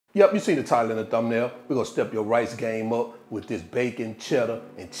Yep, you see the title in the thumbnail. We're gonna step your rice game up with this bacon, cheddar,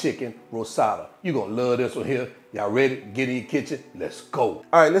 and chicken risotto. You're gonna love this one here. Y'all ready? Get in your kitchen, let's go.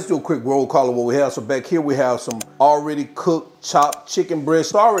 All right, let's do a quick roll call of what we have. So back here we have some already cooked chopped chicken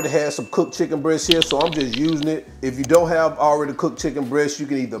breast. So I already had some cooked chicken breast here, so I'm just using it. If you don't have already cooked chicken breast, you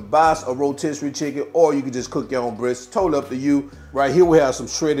can either buy a rotisserie chicken or you can just cook your own breast. Totally up to you. Right here we have some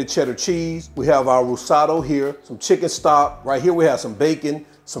shredded cheddar cheese. We have our risotto here, some chicken stock. Right here we have some bacon,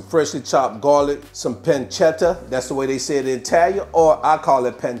 some freshly chopped garlic, some pancetta, that's the way they say it in Italian, or I call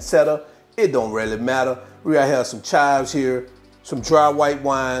it pancetta. It don't really matter. We gotta have some chives here, some dry white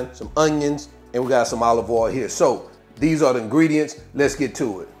wine, some onions, and we got some olive oil here. So these are the ingredients. Let's get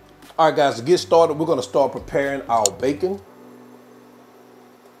to it. All right, guys, to get started, we're gonna start preparing our bacon.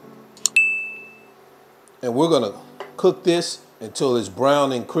 And we're gonna cook this until it's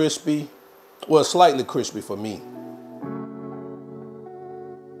brown and crispy. Well, slightly crispy for me.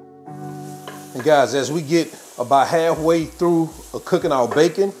 And guys, as we get about halfway through cooking our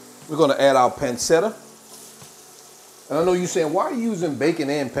bacon, we're gonna add our pancetta. And I know you're saying, why are you using bacon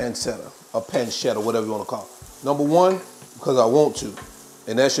and pancetta? Or pancetta, whatever you wanna call it. Number one, because I want to,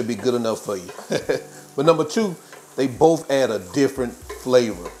 and that should be good enough for you. But number two, they both add a different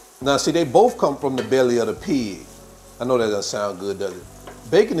flavor. Now see, they both come from the belly of the pig. I know that doesn't sound good, does it?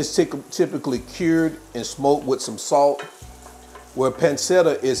 Bacon is typically cured and smoked with some salt, where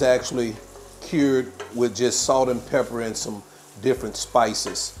pancetta is actually cured with just salt and pepper and some different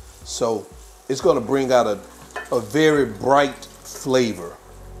spices. So it's gonna bring out a very bright flavor.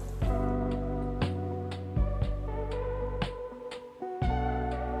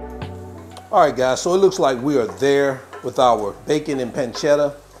 All right, guys, so it looks like we are there with our bacon and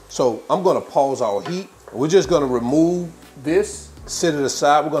pancetta. So I'm gonna pause our heat. We're just gonna remove this, set it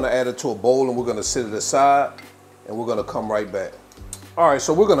aside. We're gonna add it to a bowl and we're gonna set it aside and we're gonna come right back. All right,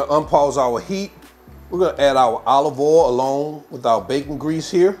 so we're gonna unpause our heat. We're gonna add our olive oil along with our bacon grease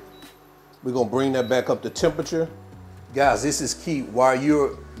here. We're gonna bring that back up to temperature. Guys, this is key. While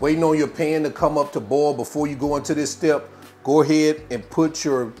you're waiting on your pan to come up to boil before you go into this step, go ahead and put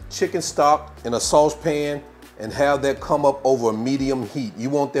your chicken stock in a saucepan and have that come up over a medium heat. You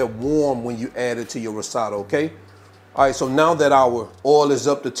want that warm when you add it to your risotto, okay? All right, so now that our oil is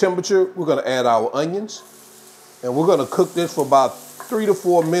up to temperature, we're gonna add our onions. And we're gonna cook this for about 3 to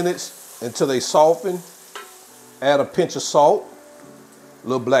 4 minutes until they soften. Add a pinch of salt, a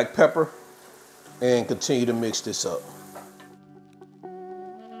little black pepper, and continue to mix this up.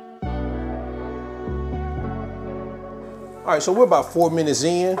 All right, so we're about 4 minutes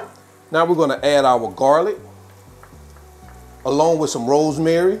in. Now we're gonna add our garlic along with some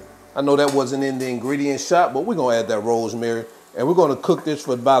rosemary. I know that wasn't in the ingredient shop, but we're gonna add that rosemary. And we're gonna cook this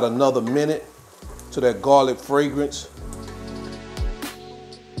for about another minute to that garlic fragrance.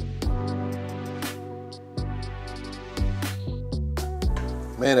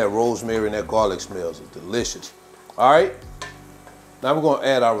 Man, that rosemary and that garlic smells delicious. All right, now we're gonna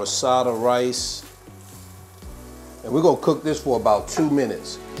add our risotto rice. And we're gonna cook this for about 2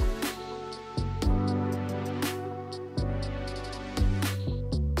 minutes.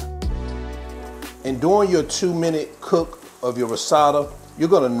 And during your 2-minute cook of your risotto, you're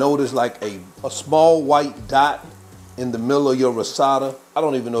gonna notice like a small white dot in the middle of your risotto. I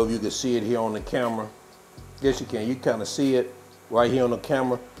don't even know if you can see it here on the camera. Yes, you can. You kind of see it right here on the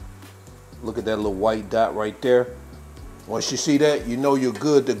camera. Look at that little white dot right there. Once you see that, you know you're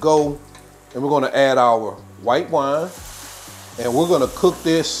good to go. And we're gonna add our white wine. And we're gonna cook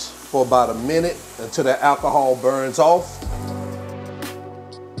this for about a minute until the alcohol burns off.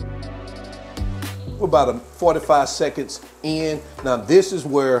 We're about 45 seconds in. Now this is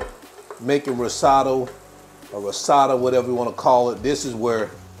where making risotto, or risotto, whatever you want to call it, this is where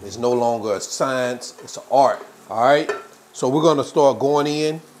it's no longer a science, it's an art. All right, so we're gonna start going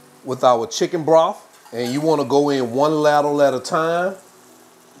in with our chicken broth, and you want to go in one ladle at a time,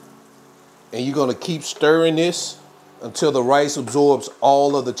 and you're gonna keep stirring this until the rice absorbs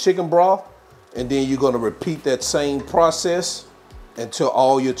all of the chicken broth, and then you're gonna repeat that same process until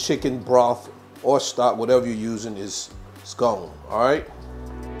all your chicken broth or stock, whatever you're using, is gone, all right?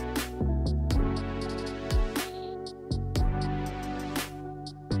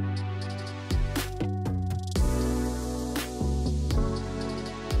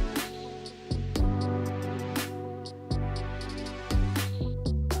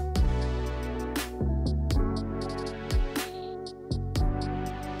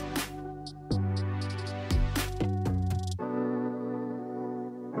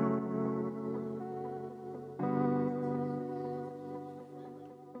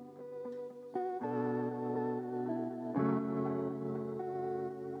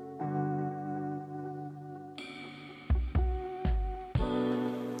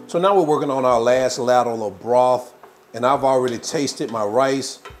 So now we're working on our last ladle of broth, and I've already tasted my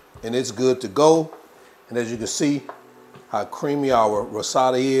rice and it's good to go. And as you can see how creamy our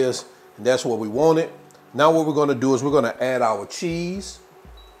risotto is, and that's what we wanted. Now what we're gonna do is we're gonna add our cheese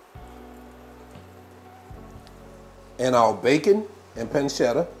and our bacon and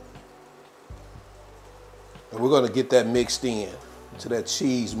pancetta. And we're gonna get that mixed in so that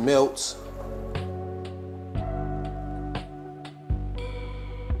cheese melts.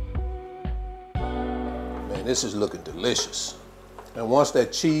 Man, this is looking delicious. And once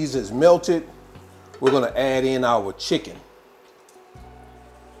that cheese is melted, we're gonna add in our chicken.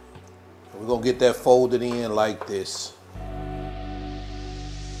 We're gonna get that folded in like this.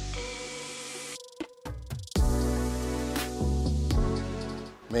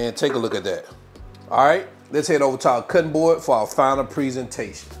 Man, take a look at that. All right, let's head over to our cutting board for our final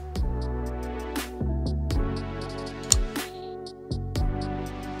presentation.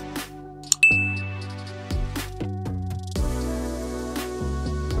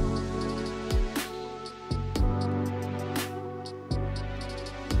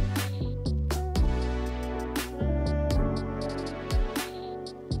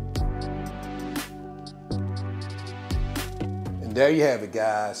 And there you have it,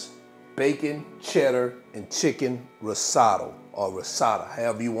 guys. Bacon, cheddar, and chicken risotto, or risotto,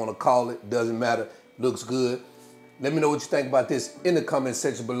 however you want to call it. Doesn't matter. Looks good. Let me know what you think about this in the comment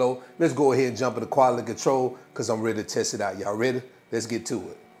section below. Let's go ahead and jump into quality control because I'm ready to test it out. Y'all ready? Let's get to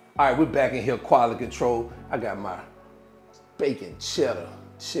it. All right, we're back in here, quality control. I got my bacon, cheddar,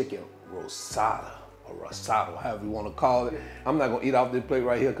 chicken risotto, or risotto, however you want to call it. I'm not going to eat off this plate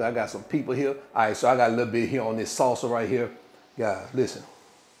right here because I got some people here. All right, so I got a little bit here on this salsa right here. Guys, listen.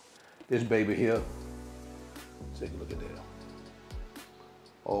 This baby here, take a look at that.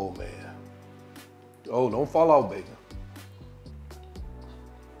 Oh man. Oh, don't fall off, bacon.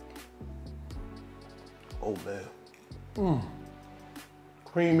 Oh man.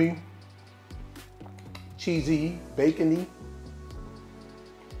 Creamy, cheesy, bacony.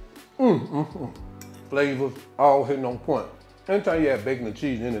 Flavors all hitting on point. Anytime you have bacon and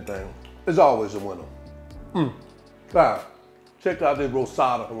cheese in anything, it's always a winner. God. Check out this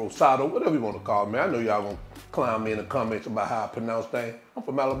risotto, whatever you want to call me. I know y'all gonna clown me in the comments about how I pronounce things. I'm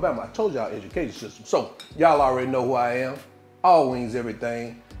from Alabama. I told y'all education system. So y'all already know who I am. All wings,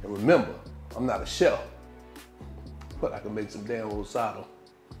 everything. And remember, I'm not a chef, but I can make some damn risotto.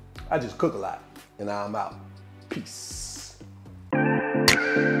 I just cook a lot, and I'm out. Peace.